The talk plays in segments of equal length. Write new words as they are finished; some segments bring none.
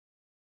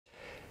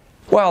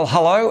Well,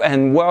 hello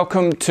and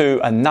welcome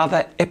to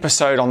another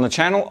episode on the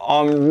channel.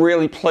 I'm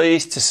really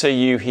pleased to see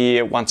you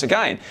here once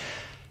again.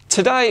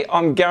 Today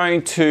I'm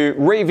going to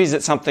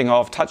revisit something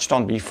I've touched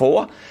on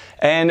before,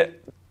 and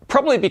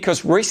probably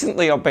because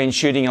recently I've been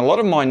shooting a lot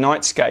of my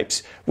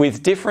Nightscapes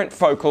with different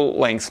focal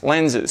length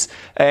lenses,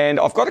 and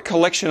I've got a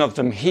collection of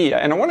them here,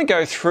 and I want to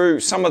go through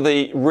some of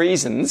the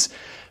reasons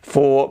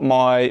for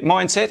my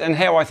mindset and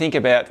how I think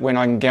about when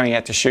I'm going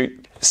out to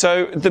shoot.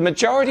 So the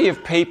majority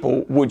of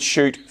people would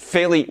shoot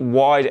fairly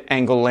wide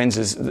angle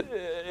lenses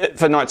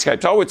for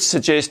Nightscapes. I would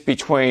suggest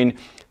between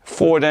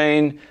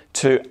 14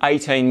 to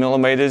 18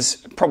 millimeters,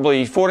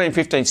 probably 14,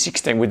 15,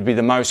 16 would be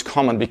the most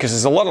common because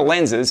there's a lot of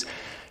lenses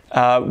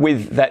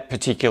with that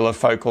particular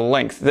focal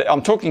length.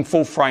 I'm talking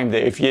full frame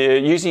there. If you're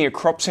using a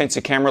crop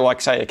sensor camera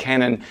like say a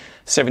Canon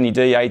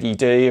 70D,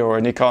 80D or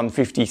a Nikon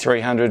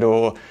 5300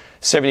 or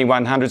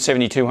 7100,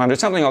 7200,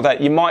 something like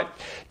that, you might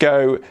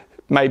go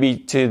maybe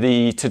to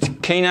the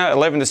Kina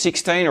 11 to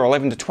 16 or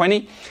 11 to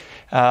 20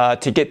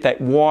 to get that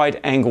wide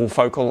angle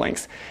focal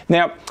length.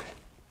 Now,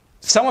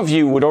 some of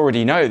you would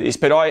already know this,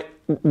 but I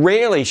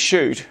rarely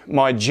shoot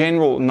my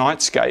general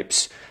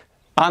Nightscapes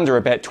under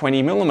about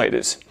 20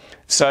 millimeters.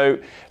 So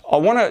I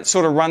want to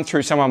sort of run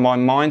through some of my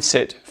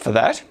mindset for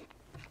that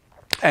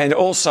and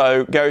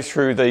also go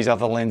through these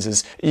other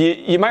lenses.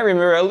 You may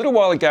remember a little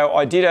while ago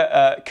I did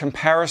a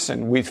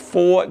comparison with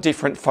 4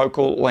 different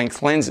focal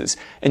length lenses,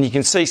 and you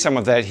can see some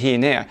of that here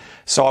now.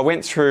 So I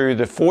went through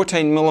the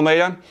 14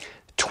 millimeter,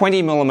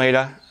 20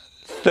 millimeter,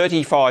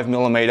 35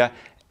 millimeter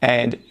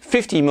and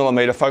 50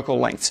 millimeter focal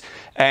lengths,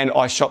 and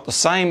I shot the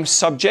same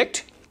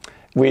subject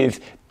with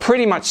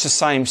pretty much the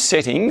same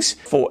settings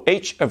for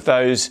each of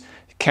those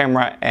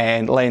camera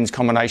and lens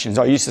combinations.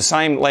 I used the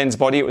same lens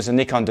body. It was a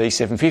Nikon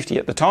D750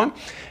 at the time,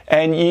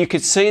 and you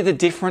could see the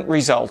different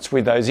results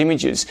with those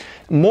images.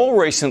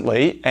 More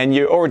recently, and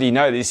you already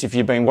know this if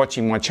you've been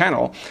watching my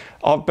channel,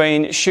 I've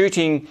been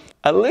shooting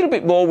a little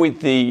bit more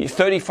with the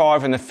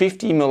 35 and the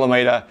 50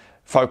 millimeter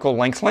focal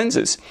length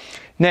lenses.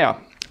 Now,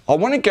 I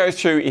want to go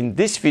through in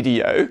this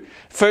video,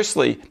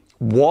 firstly,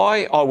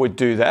 why I would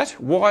do that.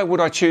 Why would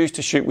I choose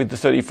to shoot with the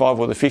 35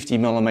 or the 50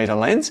 millimeter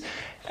lens?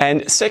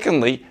 And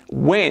secondly,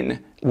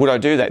 when would I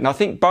do that? And I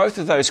think both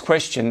of those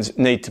questions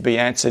need to be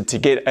answered to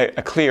get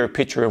a clearer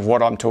picture of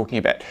what I'm talking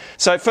about.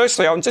 So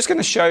firstly, I'm just going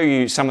to show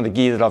you some of the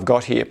gear that I've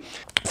got here.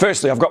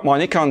 Firstly, I've got my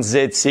Nikon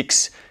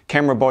Z6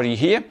 camera body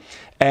here,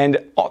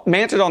 and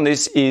mounted on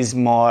this is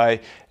my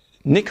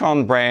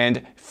Nikon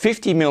brand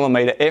 50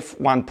 millimeter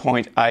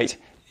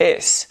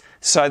f1.8s.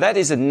 So that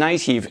is a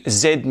native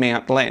Z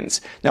mount lens.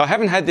 Now I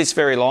haven't had this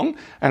very long,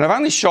 and I've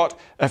only shot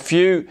a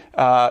few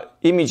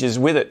images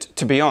with it,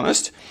 to be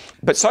honest,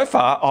 but so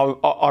far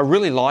I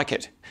really like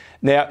it.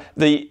 Now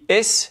the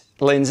S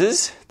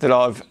lenses that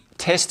I've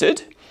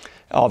tested,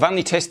 I've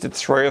only tested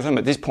 3 of them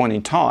at this point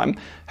in time,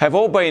 have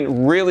all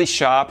been really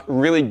sharp,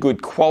 really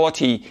good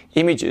quality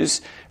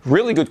images,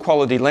 really good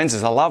quality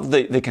lenses. I love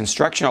the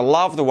construction, I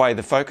love the way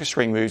the focus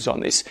ring moves on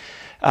this.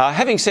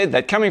 Having said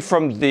that, coming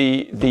from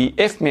the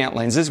F-mount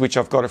lenses, which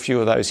I've got a few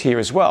of those here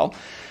as well,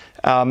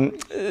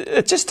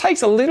 it just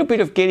takes a little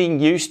bit of getting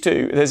used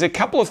to. There's a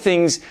couple of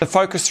things. The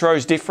focus throw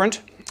is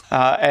different,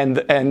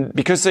 and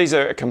because these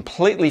are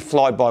completely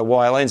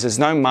fly-by-wire lenses, there's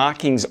no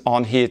markings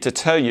on here to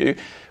tell you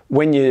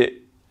when you're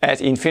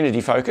at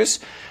infinity focus.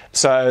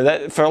 So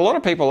that, for a lot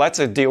of people, that's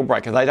a deal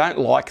breaker. They don't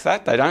like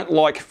that. They don't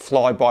like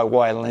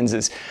fly-by-wire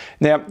lenses.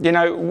 Now, you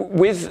know,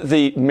 with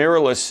the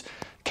mirrorless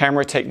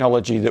camera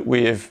technology that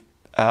we've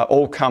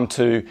all come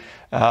to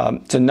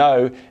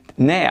know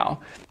now,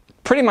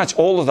 pretty much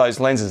all of those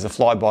lenses are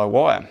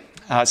fly-by-wire.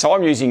 So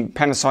I'm using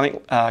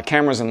Panasonic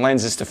cameras and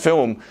lenses to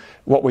film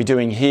what we're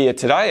doing here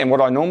today and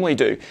what I normally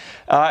do.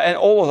 And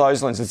all of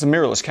those lenses, it's a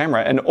mirrorless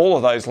camera, and all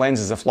of those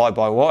lenses are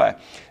fly-by-wire.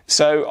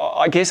 So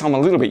I guess I'm a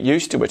little bit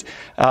used to it.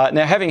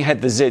 Now, having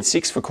had the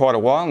Z6 for quite a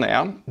while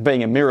now,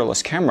 being a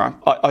mirrorless camera,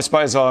 I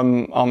suppose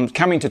I'm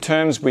coming to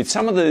terms with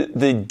some of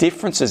the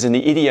differences and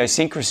the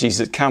idiosyncrasies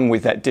that come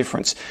with that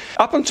difference.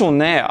 Up until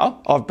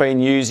now, I've been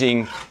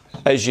using,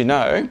 as you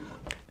know,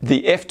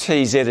 the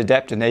FTZ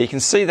adapter. Now you can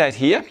see that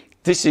here.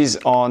 This is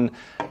on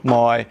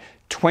my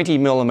 20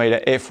 millimeter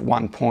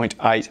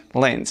f1.8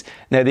 lens.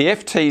 Now the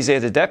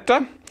FTZ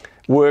adapter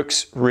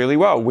works really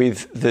well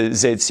with the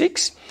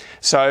Z6.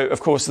 So of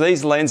course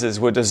these lenses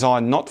were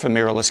designed not for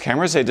mirrorless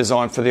cameras, they're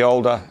designed for the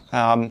older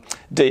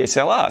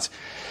DSLRs.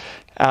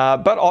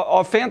 But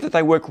I've found that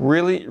they work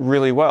really,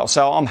 really well.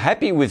 So I'm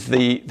happy with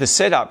the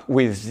setup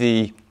with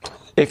the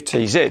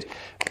FTZ.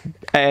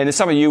 And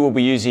some of you will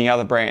be using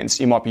other brands.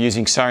 You might be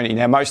using Sony.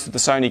 Now most of the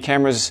Sony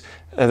cameras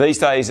these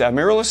days are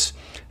mirrorless.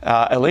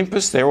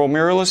 Olympus, they're all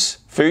mirrorless.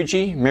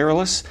 Fuji,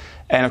 mirrorless.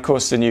 And of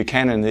course the new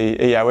Canon,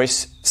 the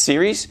EOS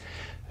series,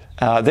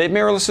 they're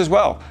mirrorless as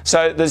well.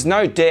 So there's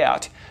no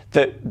doubt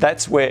that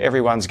that's where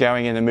everyone's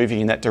going and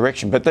moving in that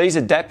direction. But these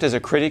adapters are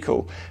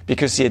critical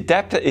because the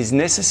adapter is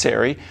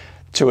necessary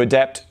to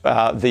adapt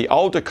the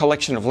older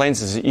collection of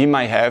lenses that you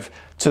may have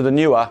to the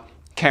newer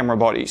camera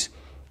bodies.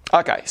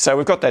 Okay, so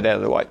we've got that out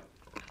of the way.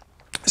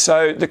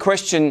 So the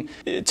question,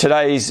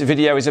 today's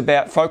video is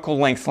about focal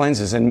length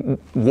lenses and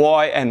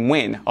why and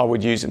when I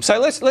would use them. So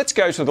let's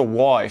go to the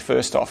why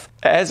first off.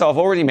 As I've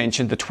already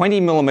mentioned, the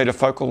 20mm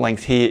focal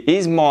length here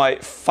is my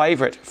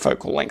favourite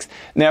focal length.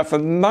 Now for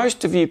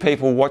most of you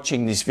people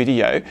watching this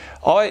video,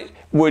 I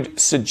would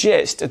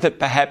suggest that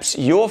perhaps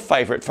your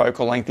favourite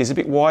focal length is a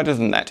bit wider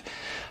than that.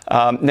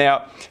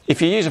 Now,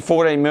 if you use a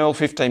 14mm,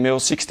 15mm,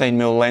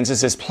 16mm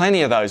lenses, there's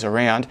plenty of those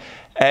around,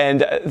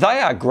 and they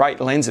are great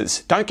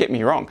lenses, don't get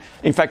me wrong.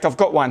 In fact, I've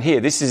got one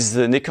here. This is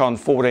the Nikon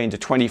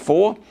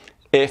 14-24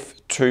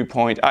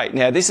 f2.8.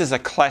 Now, this is a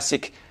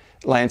classic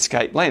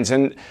landscape lens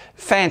and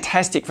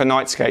fantastic for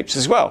nightscapes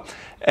as well.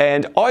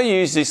 And I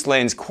use this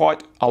lens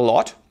quite a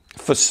lot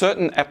for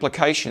certain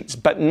applications,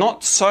 but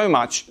not so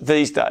much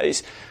these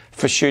days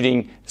for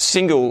shooting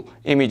single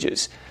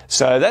images.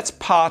 So that's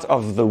part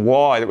of the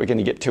why that we're going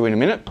to get to in a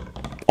minute.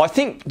 I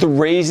think the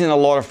reason a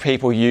lot of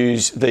people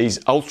use these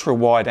ultra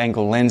wide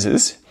angle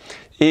lenses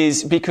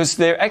is because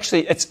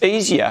it's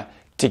easier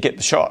to get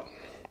the shot.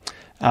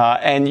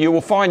 And you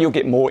will find you'll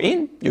get more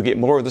in, you'll get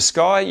more of the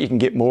sky, you can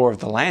get more of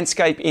the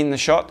landscape in the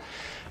shot.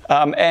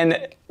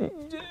 And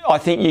I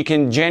think you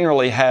can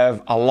generally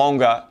have a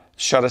longer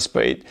shutter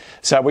speed.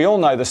 So we all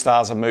know the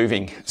stars are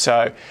moving.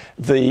 So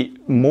the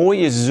more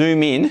you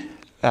zoom in,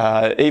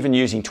 even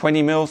using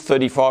 20mm,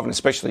 35 and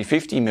especially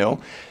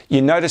 50mm,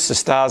 you notice the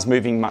stars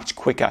moving much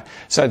quicker.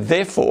 So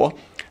therefore,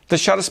 the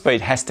shutter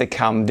speed has to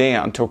come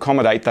down to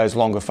accommodate those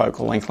longer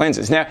focal length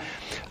lenses. Now,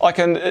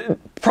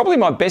 probably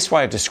my best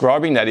way of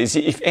describing that is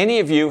if any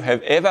of you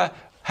have ever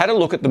had a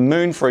look at the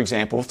moon, for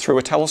example, through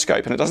a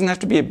telescope, and it doesn't have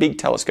to be a big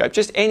telescope,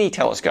 just any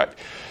telescope,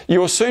 you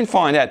will soon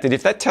find out that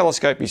if that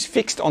telescope is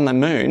fixed on the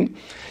moon,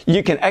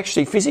 you can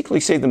actually physically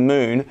see the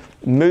moon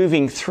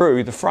moving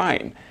through the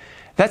frame.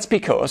 That's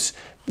because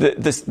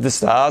the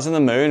stars and the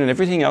moon and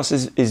everything else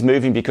is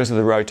moving because of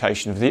the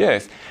rotation of the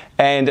Earth.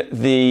 And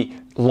the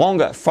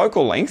longer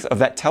focal length of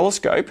that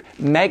telescope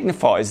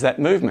magnifies that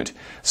movement.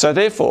 So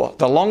therefore,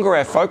 the longer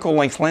our focal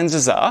length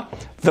lenses are,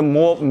 the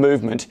more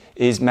movement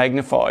is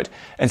magnified.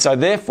 And so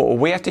therefore,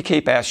 we have to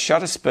keep our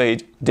shutter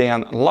speed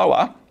down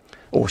lower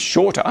or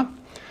shorter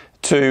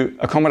to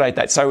accommodate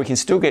that so we can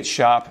still get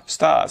sharp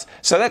stars.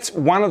 So that's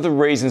one of the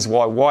reasons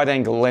why wide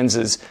angle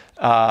lenses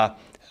are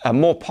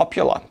more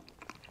popular.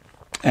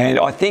 And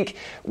I think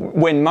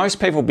when most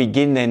people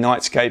begin their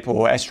nightscape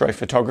or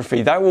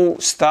astrophotography, they will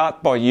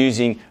start by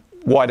using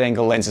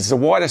wide-angle lenses, the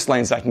widest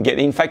lens they can get.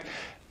 In fact,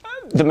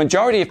 the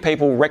majority of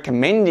people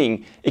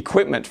recommending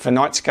equipment for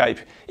nightscape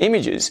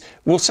images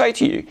will say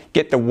to you,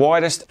 get the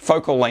widest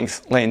focal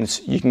length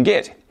lens you can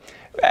get.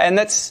 And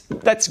that's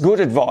good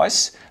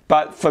advice,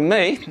 but for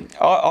me,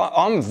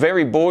 I'm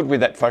very bored with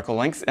that focal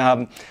length.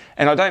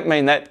 And I don't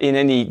mean that in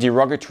any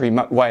derogatory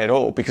way at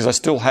all, because I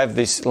still have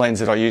this lens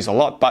that I use a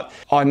lot, but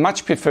I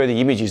much prefer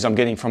the images I'm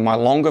getting from my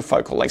longer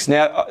focal lengths.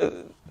 Now,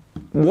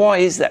 why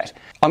is that?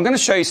 I'm going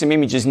to show you some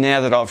images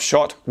now that I've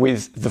shot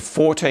with the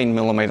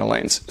 14mm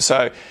lens.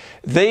 So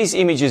these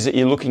images that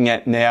you're looking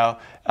at now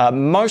are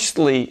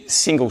mostly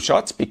single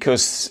shots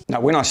because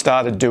when I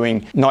started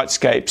doing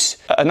nightscapes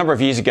a number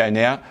of years ago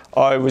now,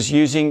 I was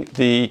using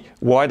the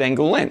wide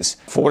angle lens,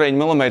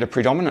 14mm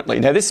predominantly.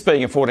 Now this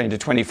being a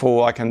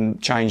 14-24, I can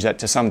change that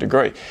to some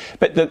degree.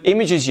 But the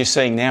images you're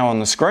seeing now on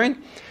the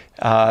screen,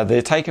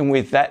 they're taken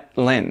with that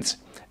lens.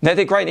 Now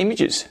they're great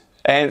images.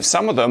 And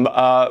some of them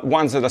are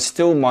ones that are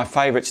still my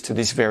favourites to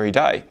this very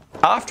day.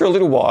 After a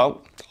little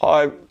while,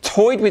 I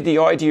toyed with the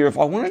idea of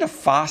I wanted a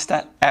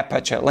faster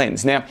aperture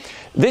lens. Now,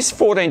 this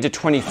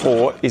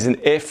 14-24 is an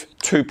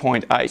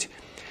f2.8.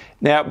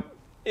 Now,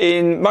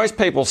 in most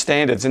people's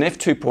standards, an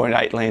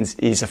f2.8 lens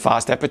is a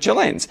fast aperture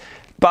lens.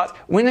 But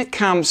when it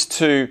comes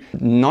to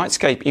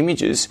nightscape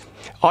images,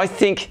 I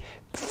think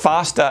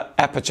faster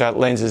aperture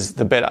lenses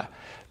the better.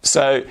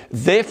 So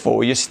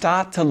therefore, you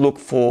start to look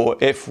for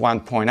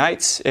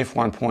f1.8s,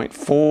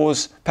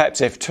 f1.4s, perhaps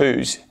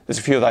f2s. There's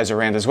a few of those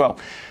around as well.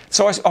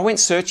 So I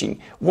went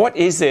searching. What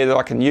is there that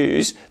I can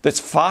use that's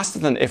faster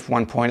than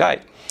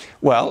f1.8?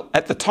 Well,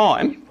 at the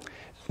time,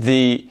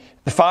 the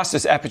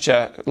fastest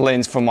aperture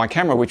lens for my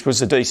camera, which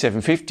was the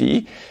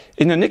D750,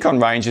 in the Nikon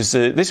range is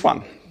this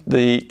one,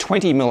 the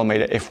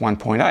 20mm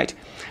f1.8.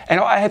 And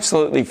I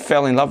absolutely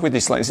fell in love with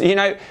this lens. You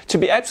know, to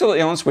be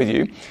absolutely honest with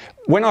you,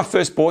 when I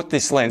first bought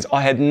this lens,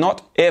 I had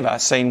not ever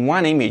seen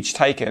one image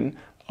taken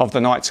of the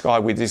night sky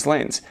with this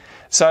lens.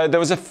 So there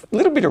was a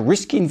little bit of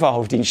risk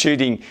involved in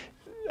shooting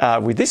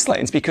with this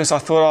lens because I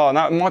thought, oh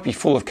no, it might be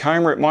full of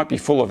coma, it might be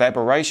full of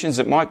aberrations,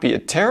 it might be a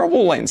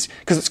terrible lens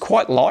because it's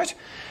quite light.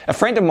 A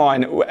friend of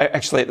mine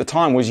actually at the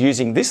time was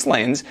using this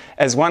lens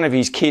as one of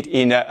his kit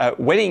in a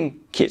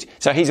wedding kit.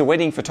 So he's a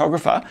wedding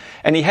photographer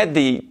and he had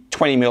the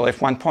 20mm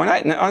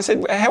f1.8. And I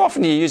said, how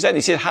often do you use that? And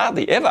he said,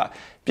 hardly ever.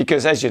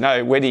 Because as you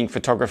know, wedding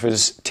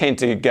photographers tend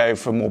to go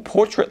for more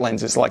portrait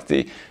lenses like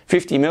the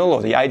 50mm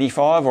or the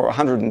 85 or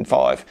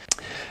 105.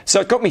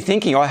 So it got me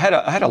thinking. I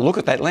had a look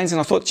at that lens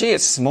and I thought, gee,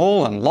 it's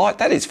small and light.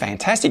 That is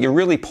fantastic, a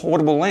really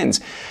portable lens.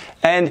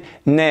 And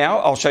now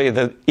I'll show you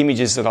the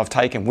images that I've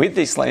taken with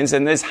this lens,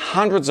 and there's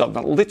hundreds of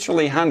them,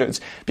 literally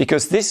hundreds,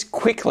 because this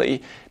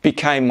quickly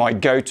became my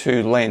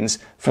go-to lens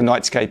for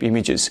Nightscape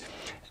images.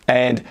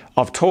 And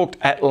I've talked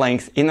at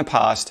length in the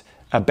past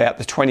about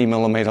the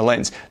 20mm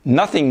lens.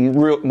 Nothing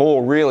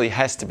more really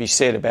has to be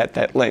said about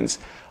that lens.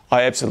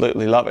 I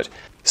absolutely love it.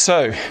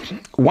 So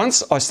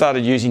once I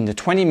started using the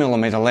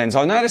 20mm lens,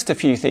 I noticed a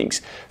few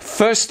things.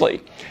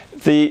 Firstly,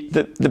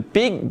 the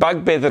big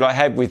bugbear that I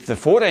had with the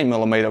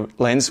 14mm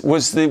lens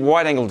was the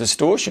wide angle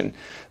distortion.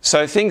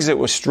 So things that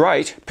were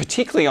straight,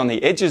 particularly on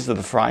the edges of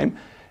the frame,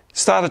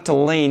 started to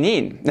lean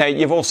in. Now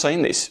you've all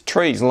seen this.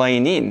 Trees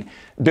lean in,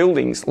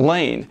 buildings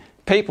lean,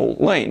 people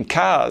lean,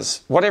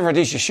 cars, whatever it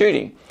is you're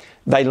shooting,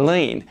 they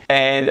lean.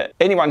 And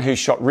anyone who's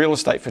shot real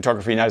estate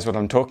photography knows what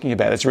I'm talking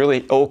about. It's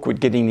really awkward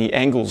getting the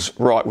angles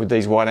right with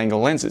these wide angle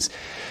lenses.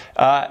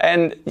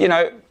 And you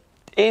know,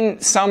 in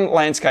some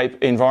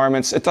landscape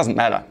environments, it doesn't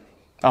matter.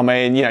 I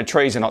mean, you know,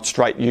 trees are not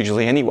straight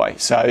usually anyway.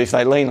 So if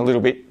they lean a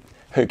little bit,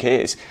 who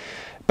cares?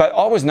 But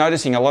I was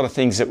noticing a lot of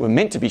things that were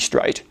meant to be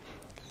straight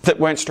that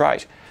weren't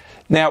straight.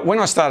 Now, when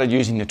I started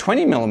using the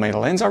 20mm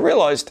lens, I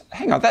realised,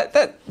 hang on,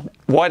 that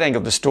wide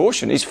angle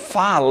distortion is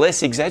far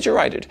less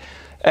exaggerated.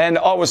 And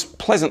I was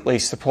pleasantly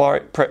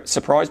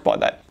surprised by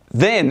that.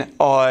 Then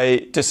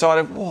I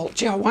decided, well,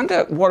 gee, I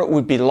wonder what it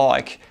would be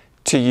like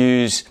to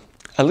use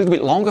a little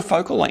bit longer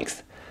focal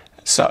length.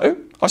 So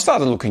I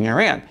started looking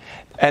around.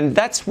 And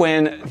that's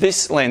when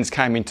this lens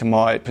came into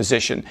my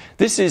possession.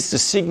 This is the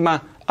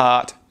Sigma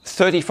Art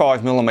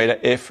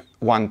 35mm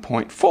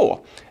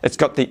f1.4. It's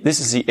got this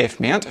is the F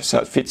mount, so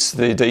it fits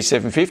the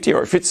D750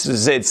 or it fits the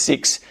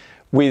Z6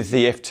 with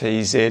the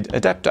FTZ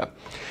adapter.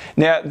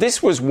 Now,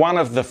 this was one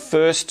of the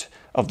first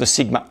of the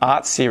Sigma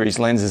Art series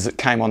lenses that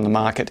came on the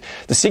market.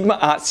 The Sigma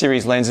Art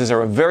series lenses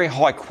are a very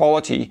high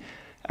quality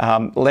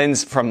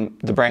lens from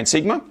the brand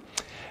Sigma,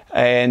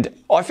 and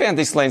I found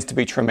this lens to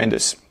be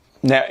tremendous.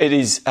 Now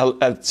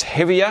it's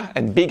heavier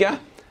and bigger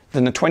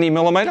than the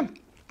 20mm,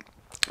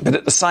 but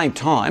at the same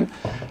time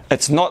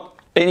it's not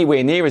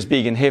anywhere near as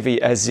big and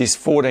heavy as this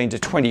 14 to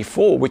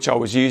 24 which I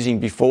was using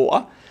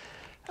before,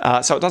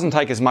 so it doesn't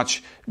take as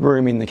much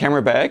room in the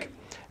camera bag.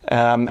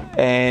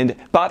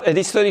 But it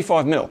is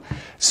 35mm.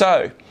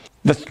 So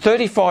the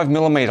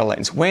 35mm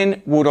lens,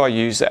 when would I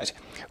use that?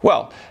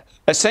 Well,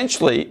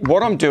 essentially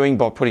what I'm doing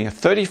by putting a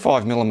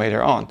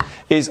 35mm on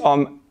is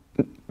I'm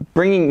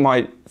bringing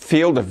my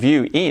field of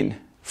view in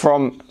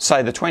from,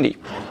 say, the 20,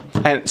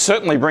 and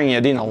certainly bringing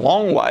it in a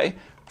long way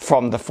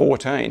from the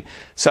 14.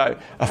 So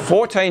a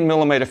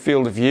 14mm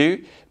field of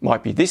view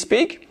might be this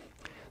big,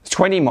 the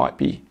 20 might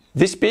be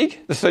this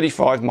big, the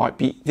 35 might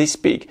be this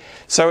big.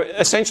 So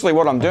essentially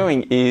what I'm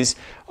doing is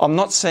I'm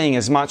not seeing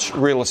as much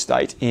real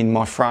estate in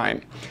my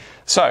frame.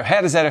 So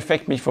how does that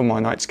affect me for my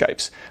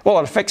Nightscapes? Well,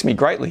 it affects me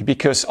greatly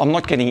because I'm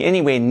not getting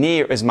anywhere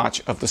near as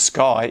much of the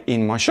sky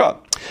in my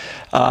shot.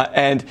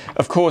 And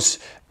of course,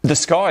 the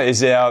sky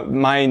is our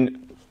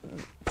main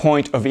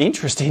point of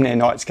interest in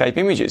our Nightscape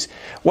images.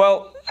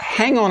 Well,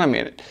 hang on a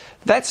minute.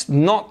 That's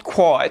not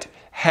quite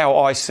how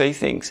I see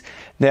things.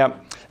 Now,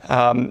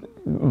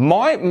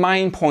 my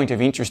main point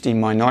of interest in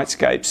my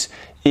Nightscapes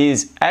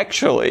is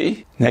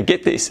actually, now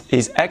get this,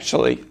 is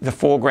actually the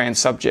foreground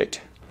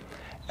subject.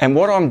 And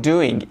what I'm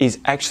doing is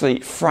actually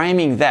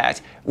framing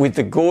that with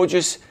the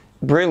gorgeous,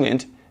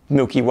 brilliant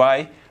Milky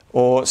Way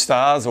or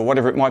stars or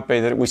whatever it might be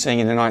that we're seeing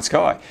in the night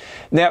sky.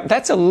 Now,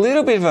 that's a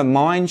little bit of a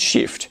mind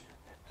shift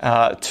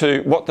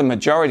to what the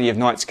majority of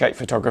Nightscape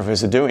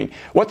photographers are doing.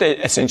 What they're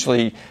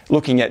essentially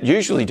looking at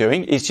usually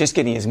doing is just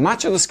getting as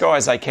much of the sky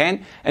as they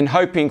can and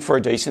hoping for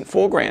a decent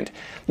foreground.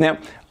 Now,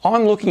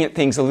 I'm looking at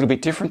things a little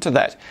bit different to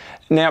that.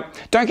 Now,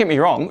 don't get me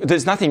wrong,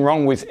 there's nothing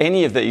wrong with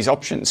any of these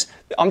options.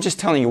 I'm just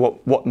telling you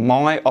what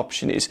my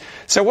option is.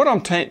 So what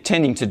I'm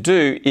tending to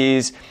do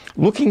is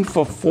looking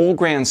for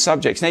foreground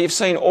subjects. Now, you've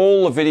seen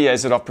all the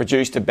videos that I've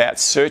produced about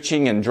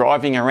searching and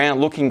driving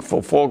around looking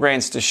for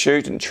foregrounds to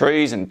shoot, and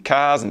trees and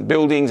cars and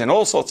buildings and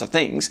all sorts of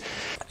things.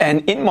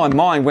 And in my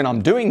mind, when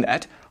I'm doing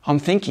that, I'm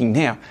thinking,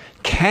 now,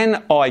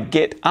 can I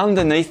get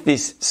underneath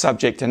this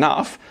subject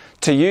enough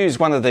to use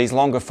one of these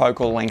longer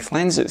focal length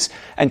lenses?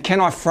 And can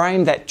I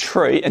frame that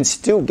tree and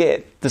still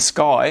get the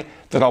sky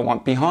that I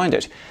want behind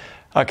it?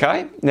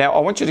 Okay, now I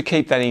want you to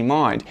keep that in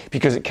mind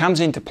because it comes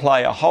into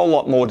play a whole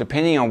lot more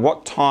depending on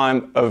what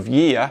time of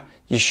year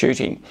you're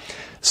shooting.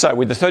 So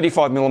with the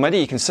 35mm,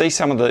 you can see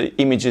some of the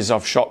images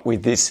I've shot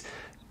with this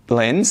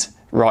lens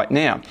right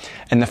now.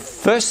 And the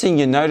first thing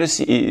you notice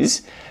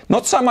is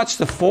not so much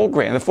the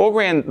foreground. The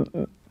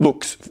foreground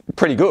looks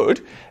pretty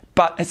good,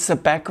 but it's the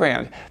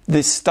background.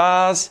 The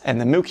stars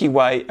and the Milky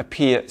Way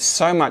appear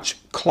so much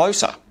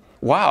closer.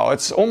 Wow,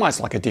 it's almost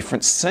like a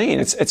different scene.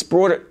 It's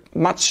brought it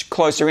much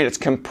closer in. It's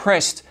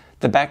compressed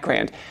the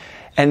background.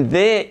 And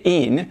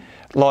therein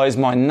lies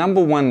my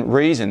number one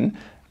reason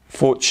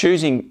for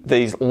choosing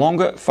these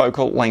longer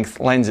focal length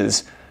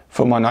lenses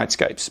for my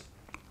Nightscapes.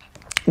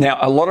 Now,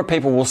 a lot of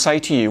people will say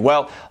to you,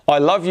 well, I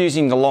love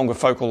using the longer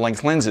focal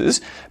length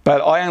lenses,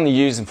 but I only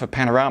use them for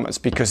panoramas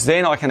because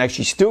then I can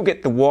actually still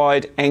get the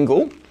wide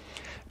angle,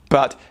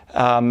 but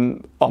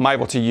I'm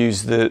able to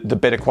use the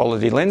better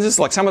quality lenses.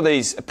 Like some of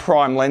these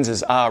prime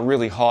lenses are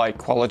really high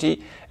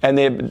quality,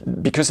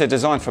 and because they're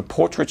designed for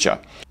portraiture.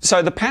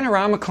 So the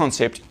panorama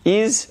concept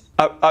is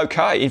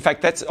okay. In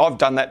fact, I've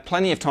done that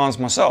plenty of times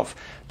myself.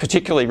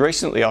 Particularly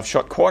recently, I've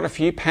shot quite a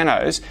few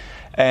panos,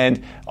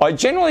 and I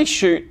generally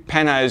shoot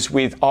panos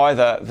with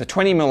either the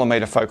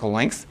 20mm focal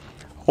length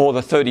or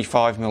the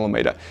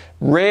 35mm.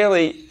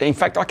 Rarely, in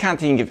fact, I can't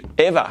think of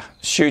ever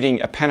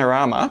shooting a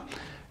panorama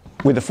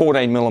with a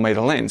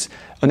 14mm lens.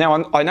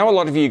 Now, I know a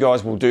lot of you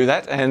guys will do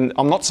that, and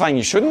I'm not saying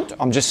you shouldn't.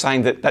 I'm just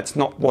saying that that's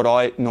not what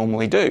I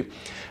normally do.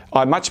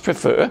 I much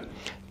prefer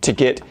to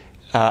get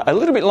a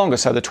little bit longer,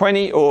 so the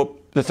 20 or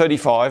the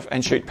 35,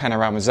 and shoot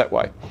panoramas that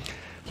way.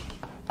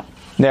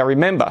 Now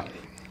remember,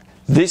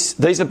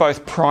 these are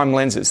both prime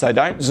lenses. They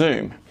don't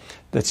zoom.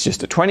 That's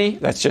just a 20,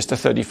 that's just a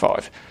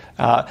 35.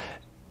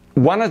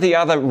 One of the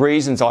other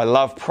reasons I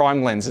love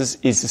prime lenses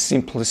is the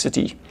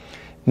simplicity.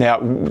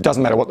 Now, it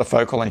doesn't matter what the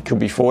focal length, could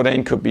be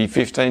 14, could be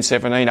 15,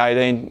 17,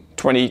 18,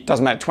 20,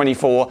 doesn't matter,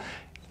 24.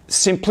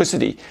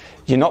 Simplicity.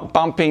 You're not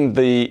bumping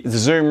the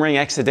zoom ring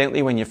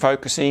accidentally when you're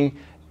focusing,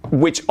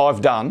 which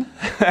I've done,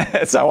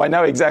 so I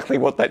know exactly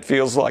what that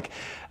feels like.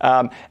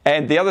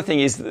 And the other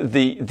thing is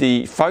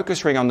the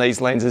focus ring on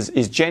these lenses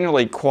is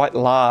generally quite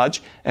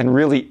large and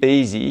really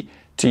easy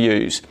to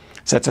use.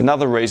 So that's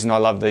another reason I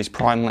love these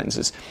prime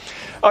lenses.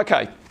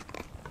 Okay,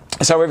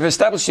 so we've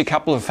established a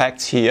couple of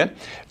facts here.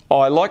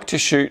 I like to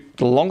shoot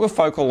the longer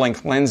focal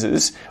length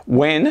lenses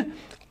when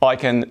I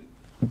can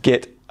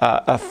get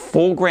a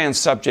foreground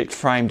subject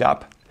framed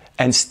up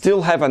and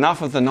still have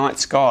enough of the night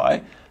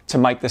sky to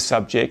make the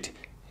subject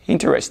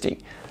interesting.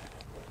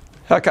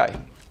 Okay,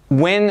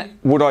 when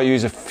would I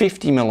use a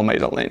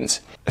 50mm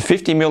lens? A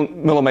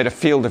 50mm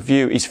field of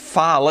view is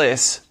far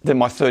less than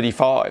my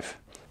 35.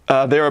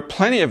 There are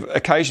plenty of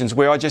occasions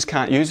where I just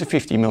can't use a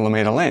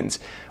 50mm lens.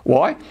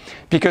 Why?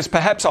 Because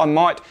perhaps I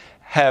might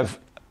have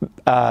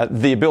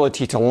the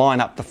ability to line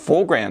up the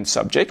foreground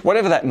subject,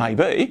 whatever that may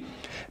be,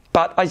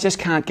 but I just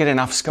can't get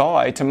enough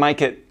sky to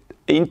make it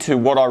into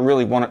what I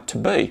really want it to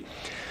be.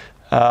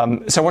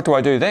 So what do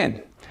I do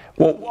then?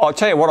 Well, I'll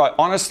tell you what I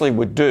honestly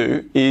would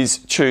do is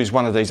choose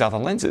one of these other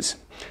lenses.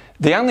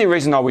 The only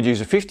reason I would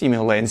use a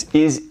 50mm lens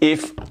is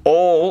if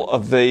all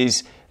of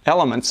these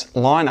elements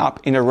line up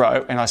in a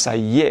row and I say,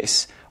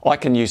 yes, I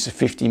can use a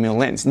 50mm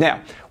lens.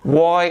 Now,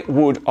 why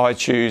would I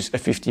choose a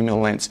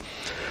 50mm lens?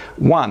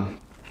 One,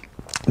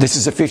 this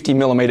is a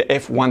 50mm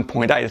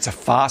f1.8. It's a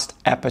fast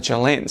aperture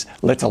lens.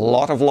 Lets a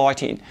lot of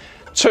light in.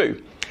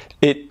 Two,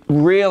 it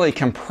really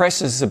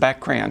compresses the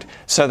background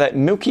so that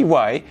Milky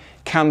Way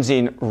comes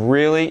in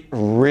really,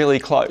 really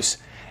close.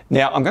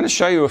 Now, I'm going to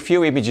show you a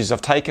few images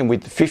I've taken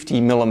with the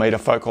 50mm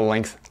focal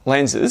length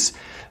lenses.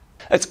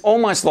 It's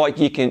almost like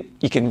you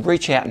can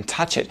reach out and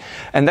touch it.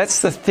 And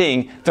that's the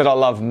thing that I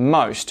love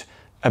most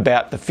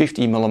about the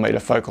 50mm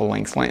focal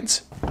length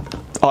lens.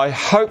 I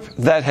hope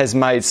that has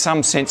made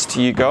some sense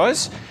to you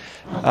guys,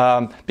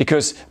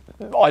 because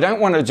I don't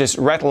want to just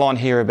rattle on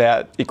here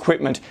about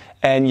equipment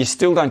and you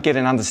still don't get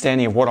an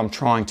understanding of what I'm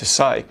trying to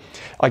say.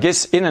 I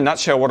guess in a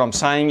nutshell what I'm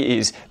saying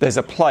is there's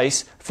a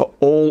place for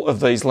all of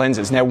these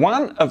lenses. Now,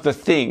 one of the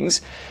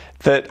things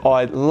that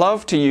I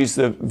love to use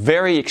the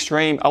very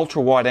extreme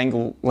ultra wide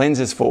angle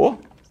lenses for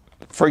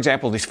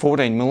example this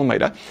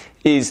 14mm,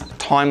 is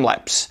time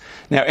lapse.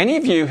 Now, any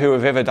of you who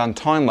have ever done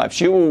time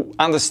lapse, you will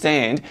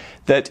understand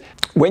that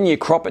when you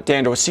crop it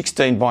down to a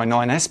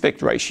 16:9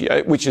 aspect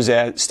ratio, which is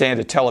our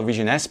standard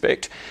television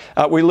aspect,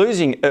 we're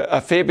losing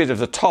a fair bit of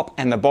the top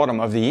and the bottom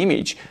of the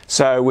image.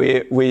 So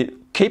we're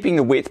keeping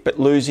the width but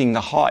losing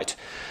the height.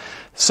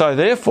 So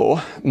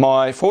therefore,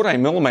 my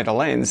 14mm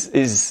lens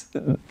is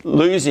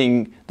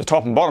losing the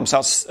top and bottom, so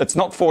it's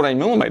not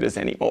 14mm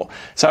anymore.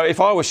 So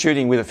if I was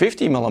shooting with a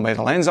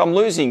 50mm lens, I'm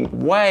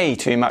losing way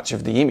too much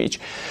of the image.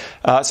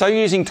 So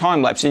using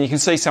time lapse, and you can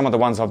see some of the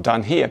ones I've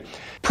done here,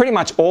 pretty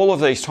much all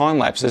of these time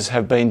lapses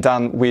have been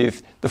done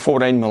with the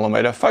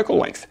 14mm focal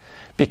length,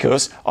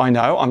 because I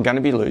know I'm going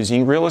to be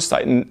losing real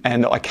estate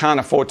and I can't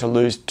afford to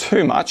lose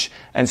too much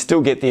and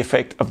still get the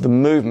effect of the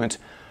movement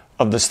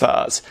of the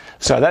stars.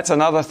 So that's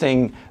another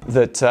thing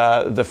that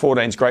the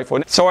 14 is great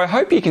for. So I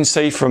hope you can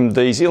see from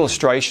these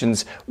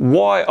illustrations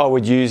why I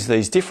would use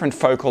these different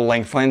focal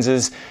length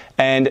lenses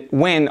and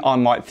when I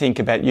might think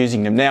about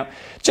using them. Now,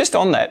 just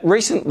on that,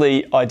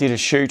 recently I did a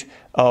shoot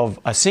of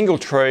a single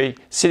tree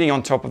sitting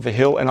on top of a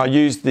hill, and I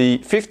used the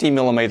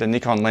 50mm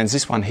Nikon lens,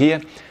 this one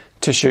here,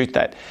 to shoot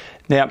that.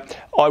 Now,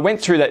 I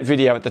went through that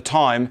video at the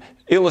time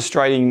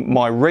illustrating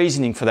my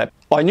reasoning for that.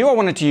 I knew I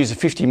wanted to use a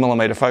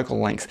 50mm focal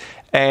length,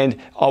 and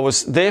I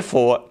was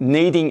therefore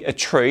needing a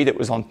tree that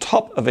was on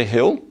top of a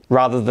hill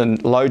rather than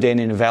low down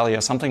in a valley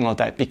or something like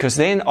that, because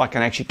then I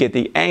can actually get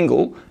the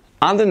angle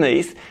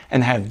underneath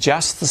and have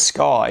just the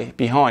sky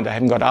behind. I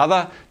haven't got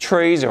other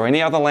trees or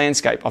any other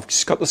landscape. I've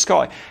just got the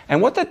sky.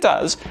 And what that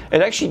does,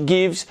 it actually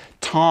gives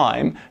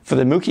time for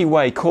the Milky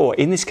Way core,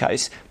 in this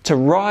case, to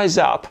rise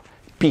up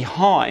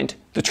behind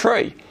the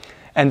tree.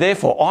 And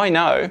therefore, I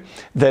know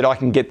that I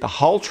can get the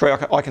whole tree.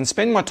 I can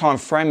spend my time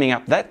framing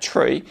up that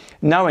tree,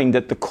 knowing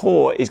that the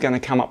core is going to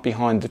come up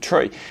behind the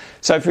tree.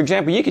 So, for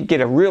example, you could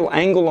get a real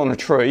angle on a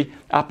tree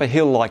up a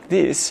hill like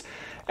this,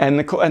 and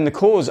the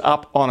core's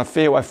up on a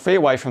fair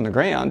way from the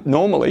ground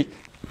normally,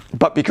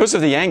 but because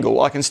of the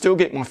angle, I can still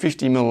get my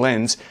 50mm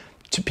lens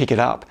to pick it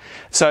up.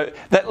 So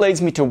that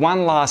leads me to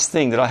one last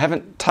thing that I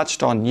haven't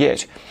touched on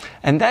yet,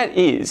 and that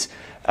is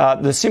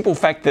the simple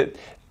fact that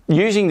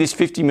using this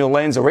 50mm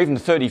lens, or even the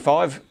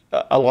 35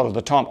 a lot of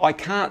the time, I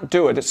can't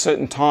do it at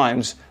certain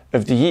times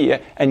of the year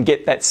and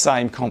get that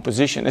same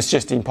composition. It's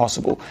just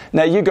impossible.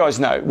 Now, you guys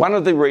know, one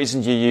of the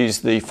reasons you use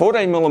the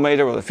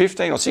 14mm or the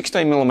 15 or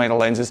 16mm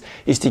lenses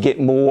is to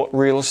get more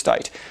real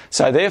estate.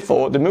 So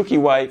therefore, the Milky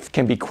Way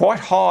can be quite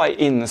high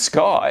in the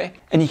sky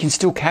and you can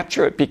still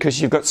capture it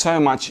because you've got so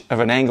much of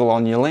an angle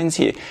on your lens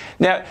here.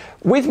 Now,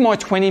 with my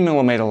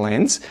 20mm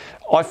lens,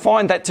 I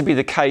find that to be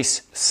the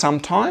case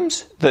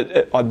sometimes,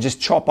 that I just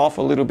chop off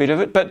a little bit of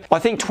it, but I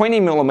think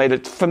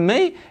 20mm for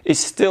me is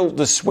still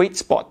the sweet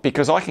spot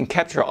because I can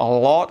capture a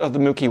lot of the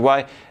Milky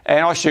Way,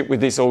 and I shoot with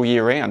this all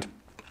year round.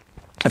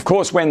 Of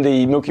course, when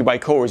the Milky Way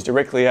core is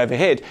directly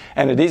overhead,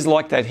 and it is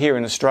like that here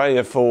in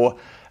Australia for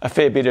a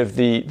fair bit of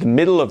the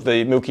middle of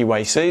the Milky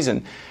Way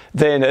season,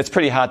 then it's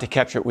pretty hard to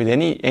capture it with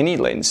any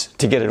lens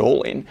to get it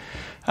all in.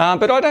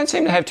 But I don't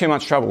seem to have too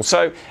much trouble.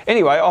 So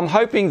anyway, I'm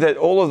hoping that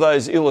all of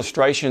those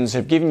illustrations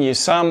have given you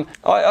something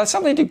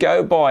to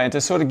go by and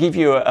to sort of give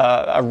you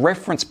a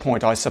reference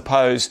point, I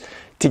suppose,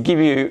 to give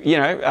you,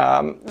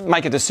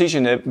 make a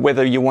decision of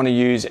whether you want to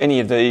use any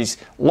of these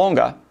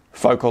longer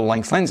focal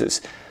length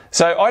lenses.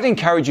 So I'd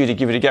encourage you to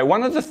give it a go.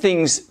 One of the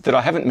things that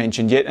I haven't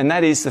mentioned yet, and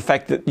that is the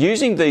fact that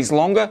using these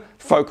longer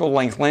focal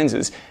length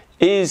lenses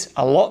is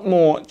a lot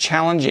more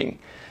challenging.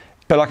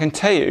 But I can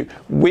tell you,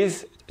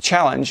 with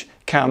challenge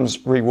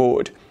comes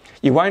reward.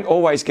 You won't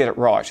always get it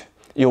right.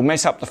 You'll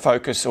mess up the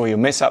focus or you'll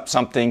mess up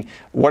something,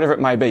 whatever it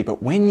may be.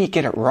 But when you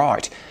get it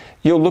right,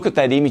 you'll look at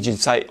that image and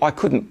say, I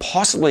couldn't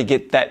possibly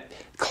get that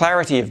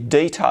clarity of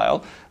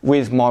detail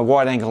with my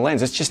wide angle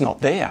lens. It's just not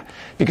there.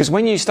 Because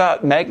when you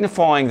start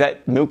magnifying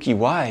that Milky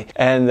Way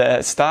and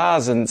the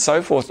stars and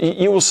so forth,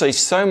 you will see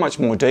so much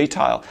more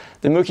detail.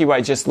 The Milky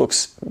Way just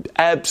looks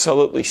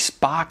absolutely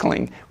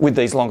sparkling with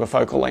these longer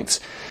focal lengths.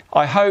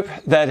 I hope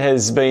that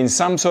has been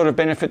some sort of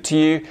benefit to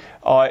you.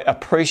 I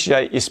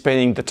appreciate you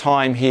spending the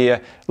time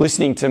here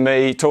listening to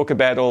me talk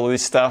about all of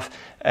this stuff,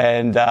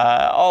 and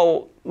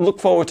I'll look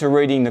forward to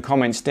reading the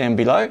comments down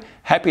below.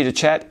 Happy to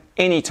chat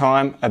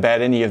anytime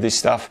about any of this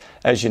stuff,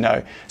 as you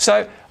know.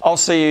 So I'll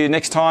see you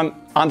next time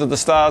under the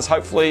stars,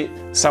 hopefully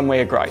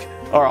somewhere great.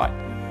 All right,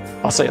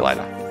 I'll see you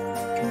later.